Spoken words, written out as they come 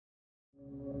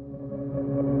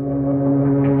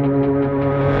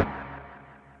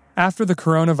after the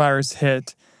coronavirus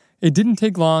hit, it didn't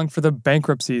take long for the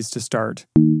bankruptcies to start.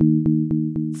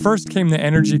 First came the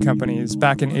energy companies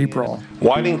back in April.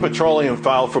 Whiting Petroleum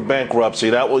filed for bankruptcy.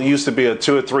 That used to be a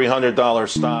 $200 or $300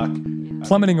 stock.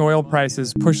 Plummeting oil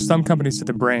prices pushed some companies to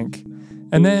the brink.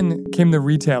 And then came the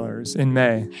retailers in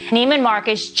May. Neiman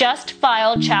Marcus just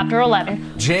filed Chapter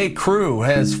 11. J. Crew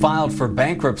has filed for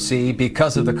bankruptcy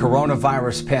because of the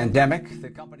coronavirus pandemic. The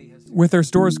company has... With their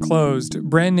stores closed,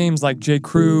 brand names like J.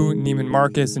 Crew, Neiman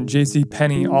Marcus, and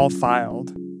JCPenney all filed.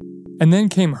 And then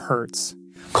came Hertz.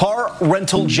 Car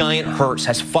rental giant Hertz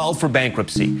has filed for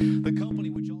bankruptcy. The company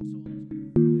which also...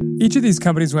 Each of these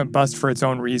companies went bust for its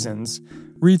own reasons.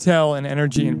 Retail and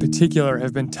energy in particular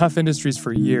have been tough industries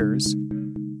for years.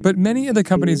 But many of the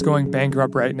companies going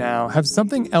bankrupt right now have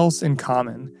something else in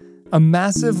common, a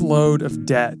massive load of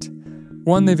debt,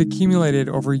 one they've accumulated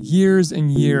over years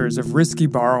and years of risky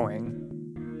borrowing.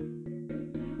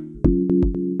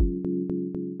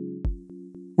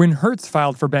 When Hertz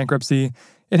filed for bankruptcy,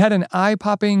 it had an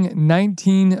eye-popping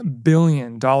 $19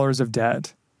 billion of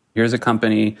debt. Here's a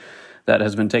company that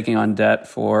has been taking on debt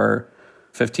for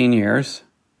 15 years.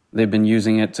 They've been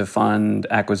using it to fund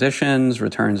acquisitions,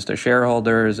 returns to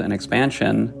shareholders, and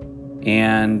expansion,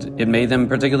 and it made them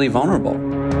particularly vulnerable.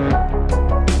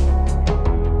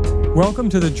 Welcome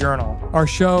to The Journal, our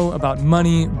show about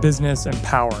money, business, and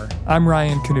power. I'm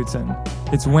Ryan Knutson.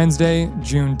 It's Wednesday,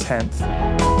 June 10th.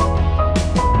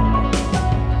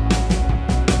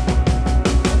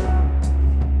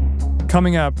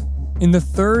 Coming up, in the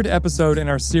third episode in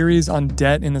our series on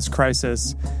debt in this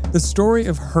crisis, the story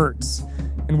of Hertz,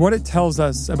 and what it tells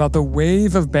us about the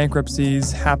wave of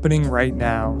bankruptcies happening right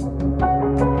now.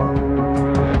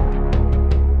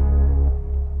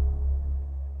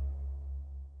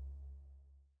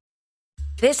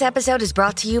 This episode is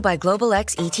brought to you by Global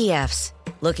X ETFs.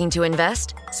 Looking to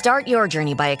invest? Start your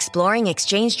journey by exploring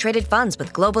exchange-traded funds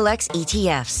with Global X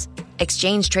ETFs.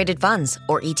 Exchange-traded funds,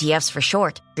 or ETFs for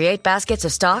short, create baskets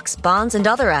of stocks, bonds, and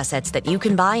other assets that you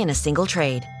can buy in a single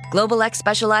trade. Global X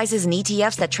specializes in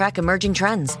ETFs that track emerging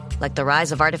trends, like the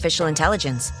rise of artificial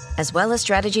intelligence, as well as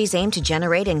strategies aimed to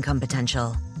generate income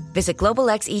potential. Visit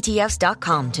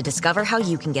globalxetfs.com to discover how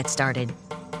you can get started.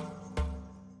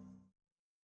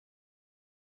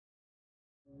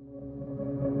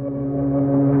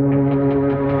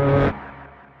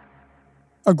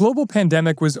 A global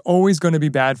pandemic was always going to be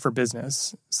bad for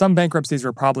business. Some bankruptcies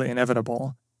were probably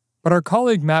inevitable. But our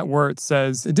colleague Matt Wirz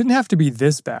says it didn't have to be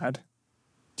this bad.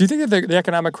 Do you think that the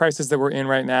economic crisis that we're in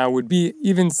right now would be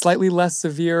even slightly less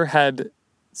severe had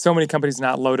so many companies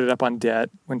not loaded up on debt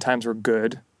when times were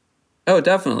good? Oh,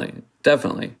 definitely.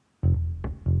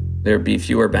 There'd be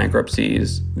fewer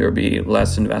bankruptcies. There'd be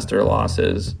less investor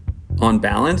losses. On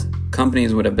balance,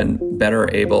 companies would have been better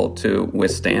able to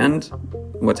withstand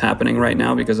what's happening right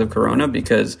now because of Corona,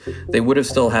 because they would have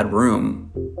still had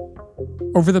room.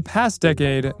 Over the past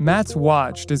decade, Matt's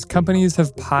watched as companies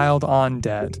have piled on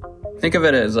debt. Think of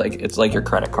it as it's like your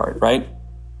credit card, right?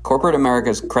 Corporate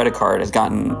America's credit card has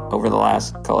gotten, over the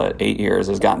last, call it 8 years,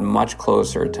 has gotten much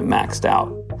closer to maxed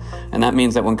out. And that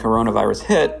means that when coronavirus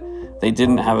hit, they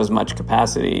didn't have as much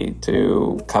capacity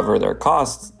to cover their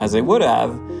costs as they would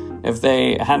have if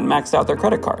they hadn't maxed out their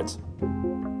credit cards.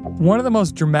 One of the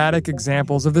most dramatic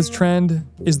examples of this trend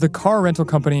is the car rental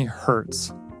company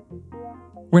Hertz.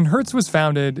 When Hertz was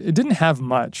founded, it didn't have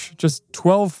much, just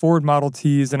 12 Ford Model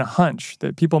Ts and a hunch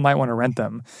that people might want to rent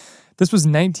them. This was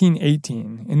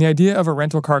 1918, and the idea of a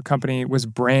rental car company was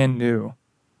brand new.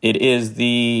 It is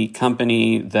the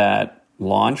company that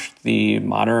launched the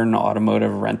modern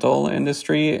automotive rental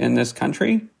industry in this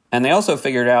country. And they also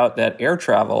figured out that air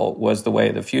travel was the way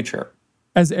of the future.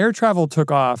 As air travel took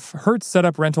off, Hertz set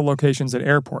up rental locations at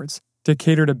airports to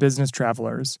cater to business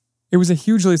travelers. It was a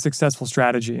hugely successful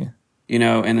strategy. You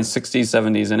know, in the 60s,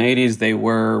 70s, and 80s, they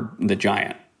were the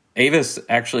giant. Avis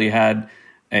actually had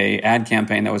an ad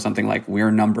campaign that was something like,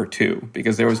 "We're number 2,"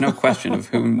 because there was no question of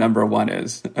who number 1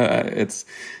 is. It's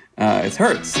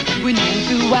Hertz. We're known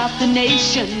throughout the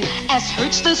nation as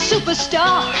Hertz the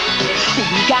superstar.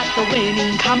 We got the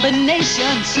winning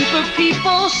combination, super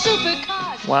people, super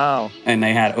cars. Wow. And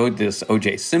they had this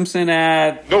O.J. Simpson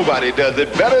ad. Nobody does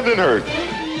it better than Hertz.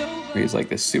 He's like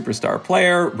this superstar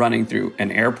player running through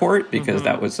an airport because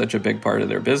that was such a big part of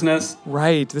their business.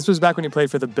 Right. This was back when he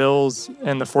played for the Bills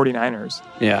and the 49ers.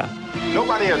 Yeah.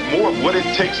 Nobody has more of what it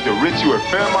takes to rent you a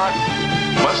Fairmont,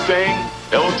 Mustang,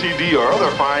 LTD, or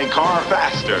other fine car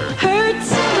faster. Hertz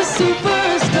the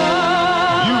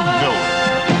superstar. You know it.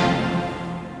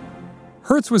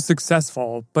 Hertz was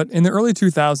successful, but in the early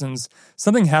 2000s,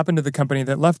 something happened to the company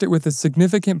that left it with a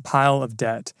significant pile of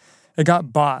debt. It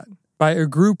got bought by a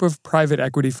group of private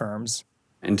equity firms.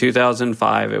 In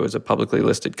 2005, it was a publicly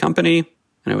listed company,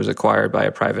 and it was acquired by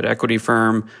a private equity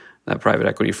firm. That private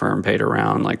equity firm paid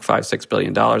around like $5-6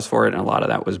 billion for it, and a lot of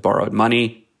that was borrowed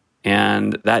money.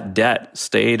 And that debt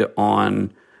stayed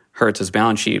on Hertz's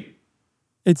balance sheet.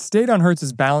 It stayed on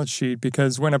Hertz's balance sheet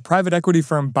because when a private equity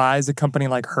firm buys a company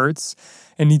like Hertz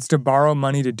and needs to borrow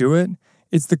money to do it,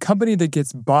 it's the company that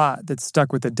gets bought that's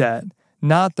stuck with the debt,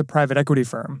 not the private equity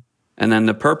firm. And then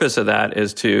the purpose of that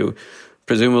is to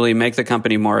presumably make the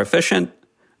company more efficient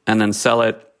and then sell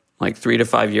it like 3 to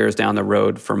 5 years down the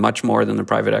road for much more than the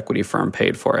private equity firm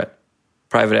paid for it.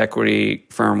 Private equity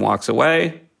firm walks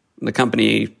away, the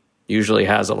company usually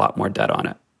has a lot more debt on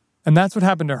it. And that's what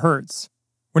happened to Hertz.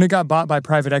 When it got bought by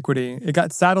private equity, it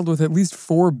got saddled with at least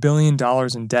 $4 billion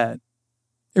in debt.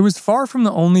 It was far from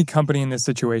the only company in this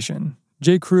situation.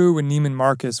 J. Crew and Neiman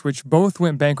Marcus, which both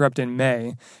went bankrupt in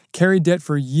May, carried debt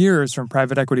for years from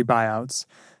private equity buyouts.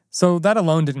 So that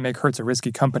alone didn't make Hertz a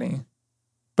risky company.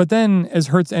 But then, as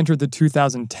Hertz entered the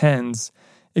 2010s,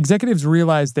 executives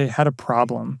realized they had a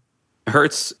problem.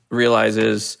 Hertz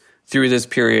realizes through this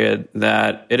period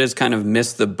that it has kind of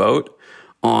missed the boat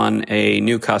on a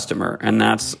new customer, and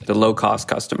that's the low-cost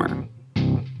customer.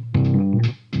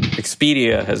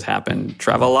 Expedia has happened,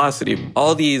 Travelocity,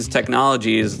 all these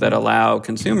technologies that allow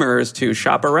consumers to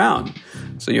shop around.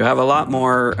 So you have a lot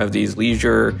more of these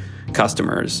leisure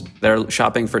customers that are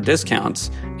shopping for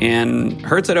discounts. And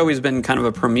Hertz had always been kind of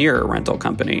a premier rental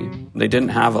company. They didn't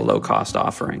have a low-cost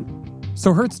offering.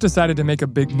 So Hertz decided to make a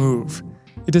big move.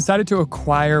 It decided to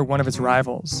acquire one of its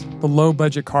rivals, the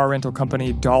low-budget car rental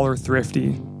company Dollar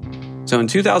Thrifty. So in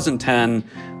 2010,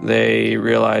 they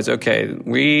realized, okay,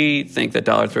 we think that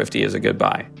Dollar Thrifty is a good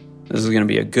buy. This is going to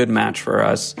be a good match for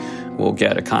us. We'll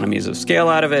get economies of scale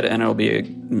out of it, and it'll be a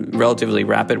relatively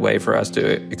rapid way for us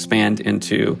to expand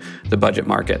into the budget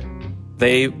market.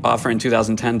 They offer in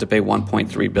 2010 to pay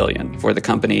 $1.3 billion for the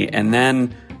company, and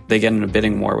then they get in a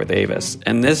bidding war with Avis.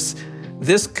 And this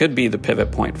could be the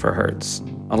pivot point for Hertz.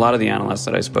 A lot of the analysts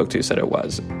that I spoke to said it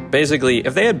was. Basically,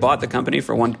 if they had bought the company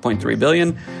for $1.3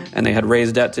 billion and they had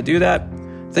raised debt to do that,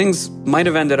 things might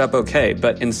have ended up okay.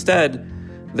 But instead,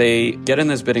 they get in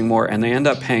this bidding war and they end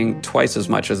up paying twice as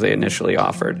much as they initially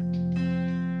offered.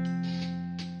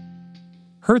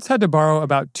 Hertz had to borrow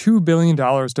about $2 billion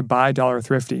to buy Dollar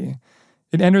Thrifty.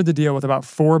 It entered the deal with about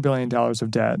 $4 billion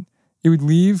of debt. It would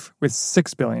leave with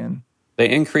 $6 billion. They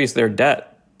increased their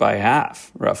debt by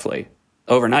half, roughly,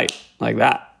 overnight, like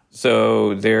that.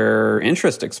 So their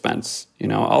interest expense,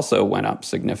 also went up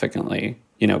significantly.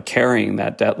 Carrying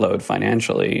that debt load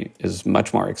financially is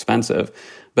much more expensive.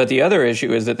 But the other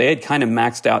issue is that they had kind of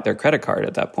maxed out their credit card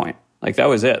at that point. Like, that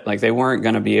was it. Like, they weren't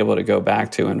going to be able to go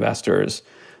back to investors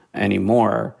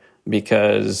anymore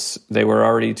because they were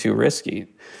already too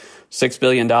risky. $6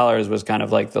 billion was kind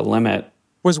of like the limit.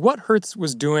 Was what Hertz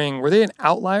was doing, were they an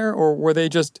outlier, or were they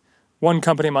just one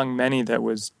company among many that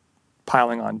was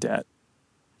piling on debt?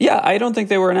 Yeah, I don't think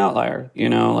they were an outlier.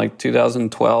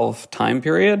 2012 time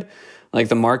period, like,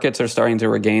 the markets are starting to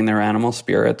regain their animal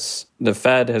spirits. The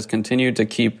Fed has continued to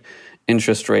keep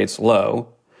interest rates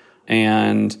low.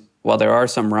 And while there are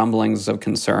some rumblings of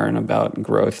concern about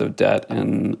growth of debt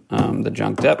in the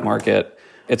junk debt market,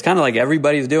 it's kind of like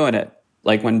everybody's doing it.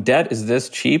 Like, when debt is this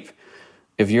cheap,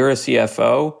 if you're a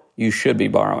CFO, you should be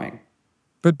borrowing.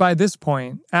 But by this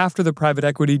point, after the private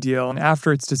equity deal and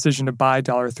after its decision to buy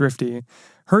Dollar Thrifty,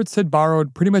 Hertz had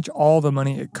borrowed pretty much all the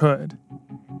money it could.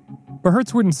 But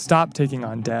Hertz wouldn't stop taking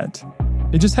on debt.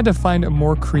 It just had to find a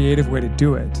more creative way to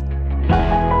do it.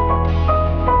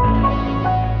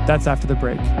 That's after the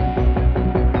break.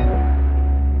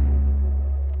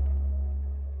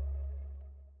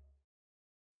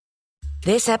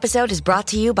 This episode is brought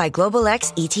to you by Global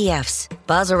X ETFs.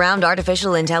 Buzz around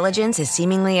artificial intelligence is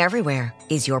seemingly everywhere.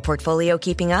 Is your portfolio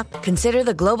keeping up? Consider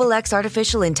the Global X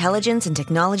Artificial Intelligence and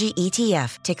Technology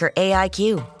ETF, ticker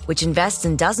AIQ, which invests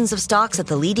in dozens of stocks at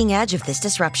the leading edge of this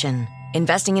disruption.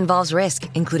 Investing involves risk,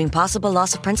 including possible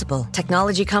loss of principal.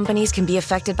 Technology companies can be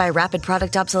affected by rapid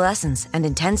product obsolescence and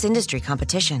intense industry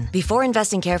competition. Before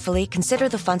investing carefully, consider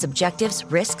the fund's objectives,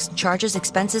 risks, charges,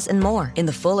 expenses, and more in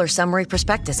the full or summary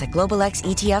prospectus at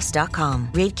globalxetfs.com.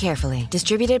 Read carefully.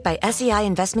 Distributed by SEI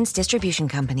Investments Distribution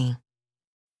Company.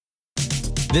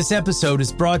 This episode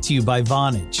is brought to you by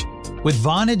Vonage. With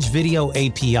Vonage Video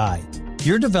API,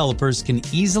 your developers can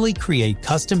easily create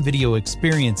custom video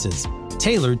experiences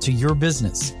tailored to your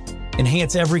business.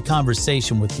 Enhance every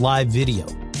conversation with live video,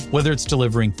 whether it's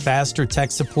delivering faster tech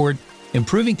support,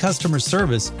 improving customer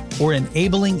service, or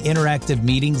enabling interactive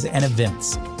meetings and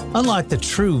events. Unlock the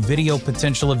true video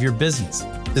potential of your business.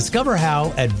 Discover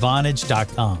how at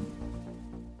Vonage.com.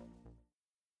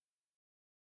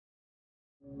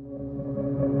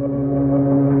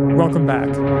 Welcome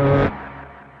back.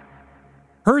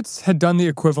 Hertz had done the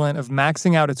equivalent of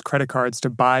maxing out its credit cards to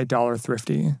buy Dollar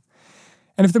Thrifty.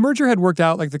 And if the merger had worked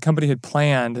out like the company had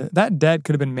planned, that debt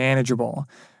could have been manageable.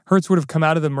 Hertz would have come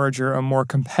out of the merger a more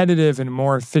competitive and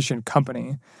more efficient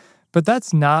company. But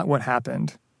that's not what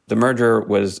happened. The merger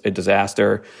was a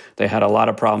disaster. They had a lot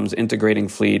of problems integrating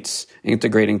fleets,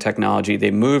 integrating technology.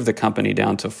 They moved the company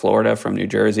down to Florida from New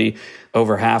Jersey.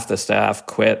 Over half the staff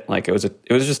quit. It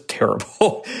was just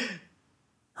terrible.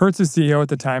 Hertz's CEO at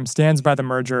the time stands by the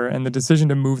merger and the decision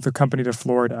to move the company to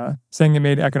Florida, saying it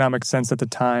made economic sense at the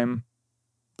time.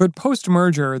 But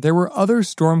post-merger, there were other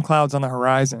storm clouds on the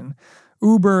horizon.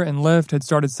 Uber and Lyft had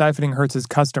started siphoning Hertz's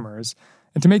customers.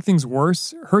 And to make things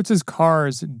worse, Hertz's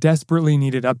cars desperately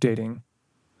needed updating.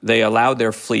 They allowed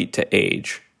their fleet to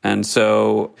age. And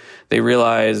so they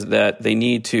realized that they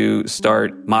need to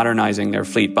start modernizing their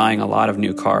fleet, buying a lot of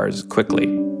new cars quickly.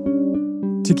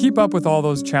 To keep up with all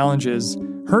those challenges,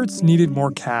 Hertz needed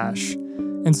more cash.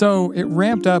 And so it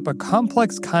ramped up a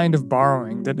complex kind of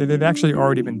borrowing that it had actually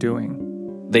already been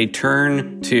doing. They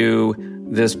turn to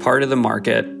this part of the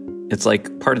market. It's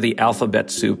like part of the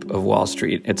alphabet soup of Wall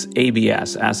Street. It's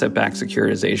ABS, asset-backed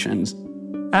securitizations.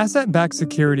 Asset-backed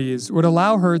securities would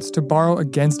allow Hertz to borrow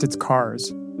against its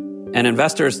cars. And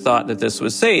investors thought that this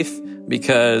was safe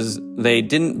because they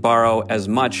didn't borrow as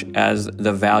much as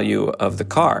the value of the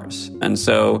cars. And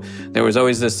so there was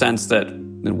always this sense that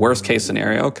the worst case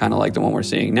scenario, kind of like the one we're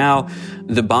seeing now,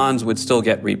 the bonds would still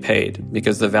get repaid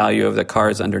because the value of the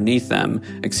cars underneath them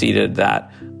exceeded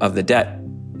that of the debt.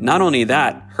 Not only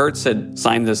that, Hertz had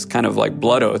signed this kind of like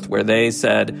blood oath where they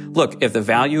said, look, if the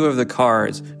value of the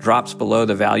cars drops below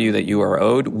the value that you are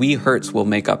owed, we, Hertz, will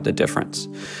make up the difference.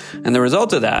 And the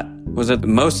result of that was that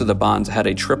most of the bonds had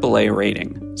a AAA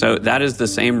rating. So that is the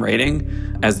same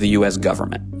rating as the U.S.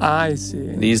 government. I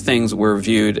see. These things were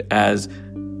viewed as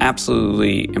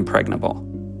absolutely impregnable.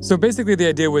 So basically the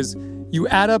idea was you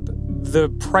add up the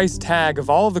price tag of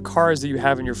all of the cars that you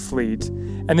have in your fleet,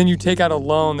 and then you take out a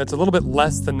loan that's a little bit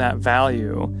less than that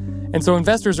value. And so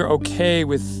investors are okay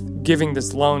with giving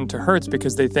this loan to Hertz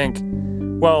because they think,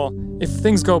 well, if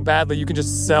things go badly, you can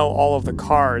just sell all of the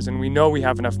cars, and we know we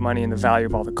have enough money in the value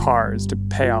of all the cars to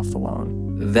pay off the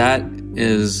loan. That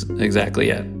is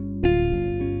exactly it.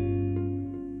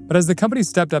 But as the company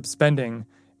stepped up spending,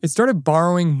 it started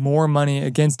borrowing more money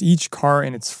against each car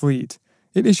in its fleet.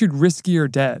 It issued riskier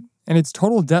debt, and its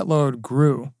total debt load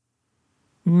grew.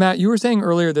 Matt, you were saying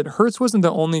earlier that Hertz wasn't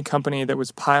the only company that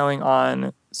was piling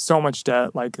on so much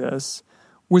debt like this.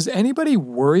 Was anybody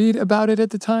worried about it at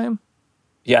the time?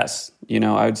 Yes.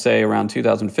 I would say around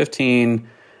 2015,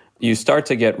 you start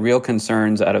to get real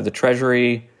concerns out of the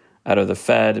Treasury, out of the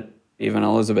Fed, even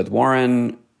Elizabeth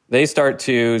Warren. They start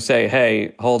to say,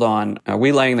 hey, hold on, are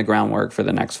we laying the groundwork for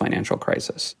the next financial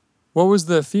crisis? What was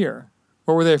the fear?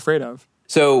 What were they afraid of?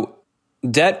 So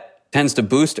debt tends to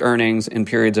boost earnings in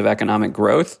periods of economic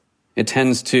growth. It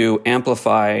tends to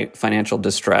amplify financial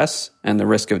distress and the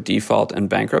risk of default and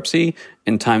bankruptcy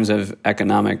in times of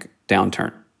economic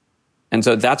downturn. And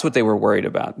so that's what they were worried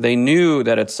about. They knew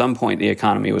that at some point the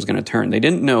economy was going to turn. They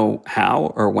didn't know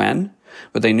how or when,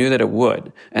 but they knew that it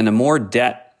would. And the more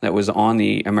debt that was on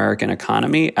the American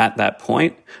economy at that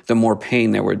point, the more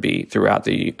pain there would be throughout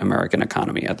the American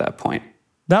economy at that point.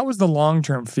 That was the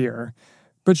long-term fear.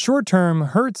 But short-term,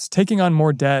 Hertz taking on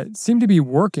more debt seemed to be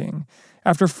working.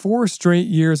 After 4 straight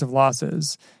years of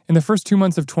losses, in the first 2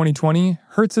 months of 2020,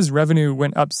 Hertz's revenue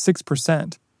went up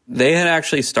 6%. They had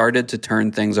actually started to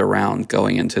turn things around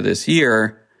going into this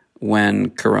year when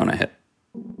Corona hit.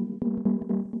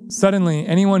 Suddenly,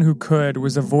 anyone who could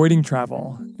was avoiding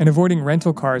travel, and avoiding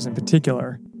rental cars in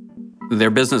particular.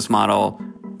 Their business model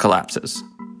collapses.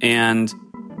 And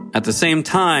at the same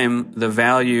time, the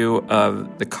value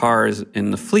of the cars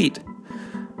in the fleet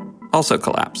also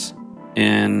collapse.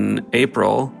 In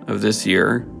April of this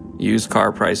year, used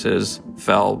car prices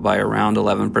fell by around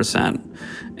 11%,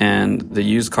 and the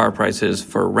used car prices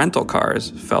for rental cars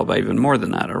fell by even more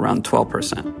than that, around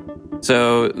 12%.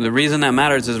 So the reason that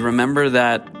matters is remember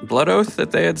that blood oath that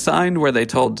they had signed where they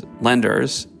told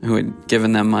lenders who had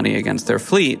given them money against their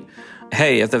fleet,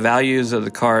 hey, if the values of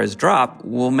the cars drop,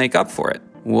 we'll make up for it.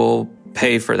 We'll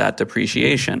pay for that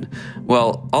depreciation.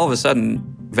 Well, all of a sudden,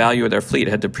 value of their fleet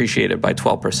had depreciated by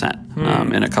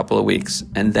 12% in a couple of weeks,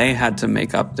 and they had to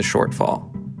make up the shortfall.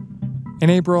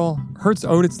 In April, Hertz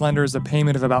owed its lenders a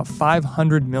payment of about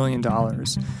 $500 million,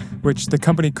 which the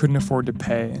company couldn't afford to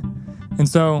pay. And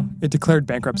so it declared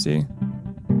bankruptcy.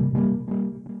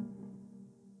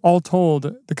 All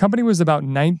told, the company was about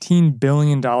 $19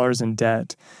 billion in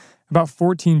debt, About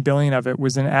 $14 billion of it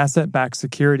was in asset-backed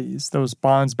securities, those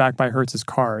bonds backed by Hertz's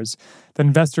cars, that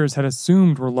investors had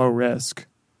assumed were low risk.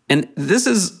 And this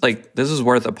is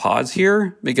worth a pause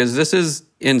here, because this is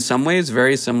in some ways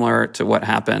very similar to what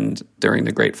happened during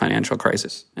the Great Financial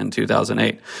Crisis in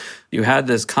 2008. You had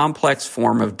this complex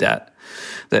form of debt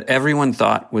that everyone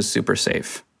thought was super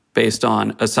safe based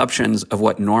on assumptions of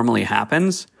what normally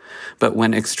happens. But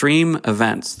when extreme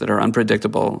events that are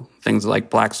unpredictable, things like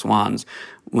black swans,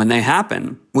 when they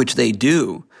happen, which they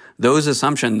do, those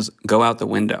assumptions go out the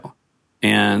window.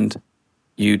 And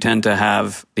you tend to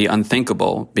have the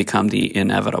unthinkable become the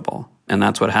inevitable. And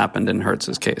that's what happened in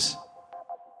Hertz's case.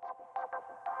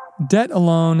 Debt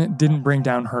alone didn't bring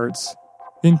down Hertz.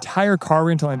 The entire car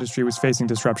rental industry was facing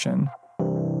disruption.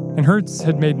 And Hertz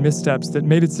had made missteps that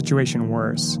made its situation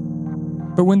worse.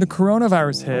 But when the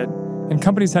coronavirus hit and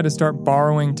companies had to start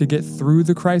borrowing to get through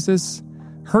the crisis,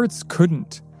 Hertz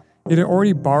couldn't. It had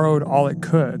already borrowed all it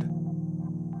could.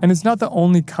 And it's not the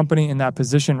only company in that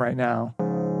position right now.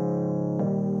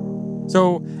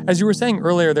 So, as you were saying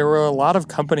earlier, there were a lot of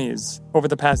companies over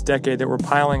the past decade that were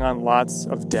piling on lots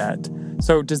of debt.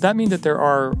 So, does that mean that there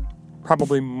are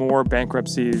probably more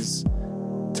bankruptcies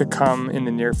to come in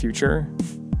the near future?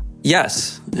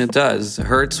 Yes, it does.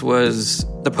 Hertz was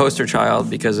the poster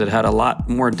child because it had a lot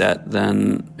more debt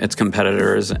than its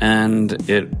competitors, and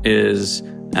it is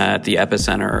at the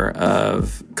epicenter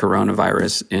of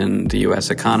coronavirus in the U.S.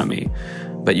 economy.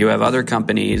 But you have other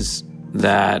companies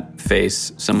that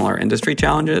face similar industry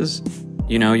challenges.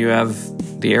 You know, you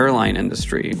have the airline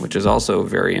industry, which is also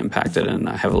very impacted and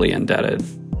heavily indebted.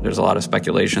 There's a lot of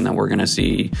speculation that we're going to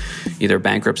see either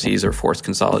bankruptcies or forced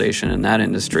consolidation in that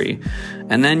industry.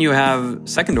 And then you have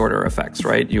second order effects,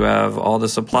 right? You have all the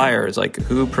suppliers, like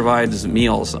who provides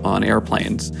meals on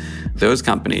airplanes? Those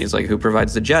companies, like who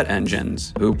provides the jet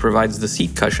engines? Who provides the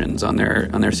seat cushions on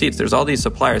their seats? There's all these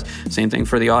suppliers. Same thing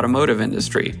for the automotive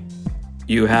industry.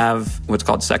 You have what's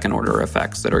called second order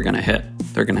effects that are going to hit.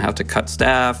 They're going to have to cut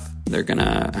staff. They're going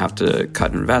to have to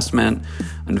cut investment.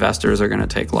 Investors are going to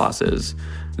take losses.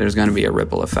 There's going to be a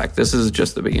ripple effect. This is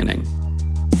just the beginning.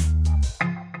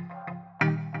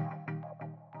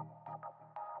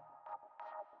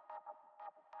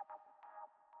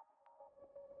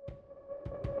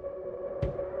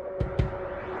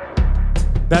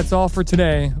 That's all for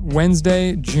today,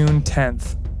 Wednesday, June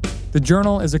 10th. The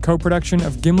Journal is a co-production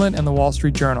of Gimlet and The Wall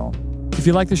Street Journal. If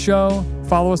you like the show,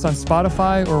 follow us on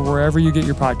Spotify or wherever you get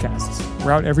your podcasts.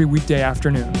 We're out every weekday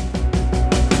afternoon.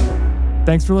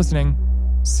 Thanks for listening.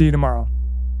 See you tomorrow.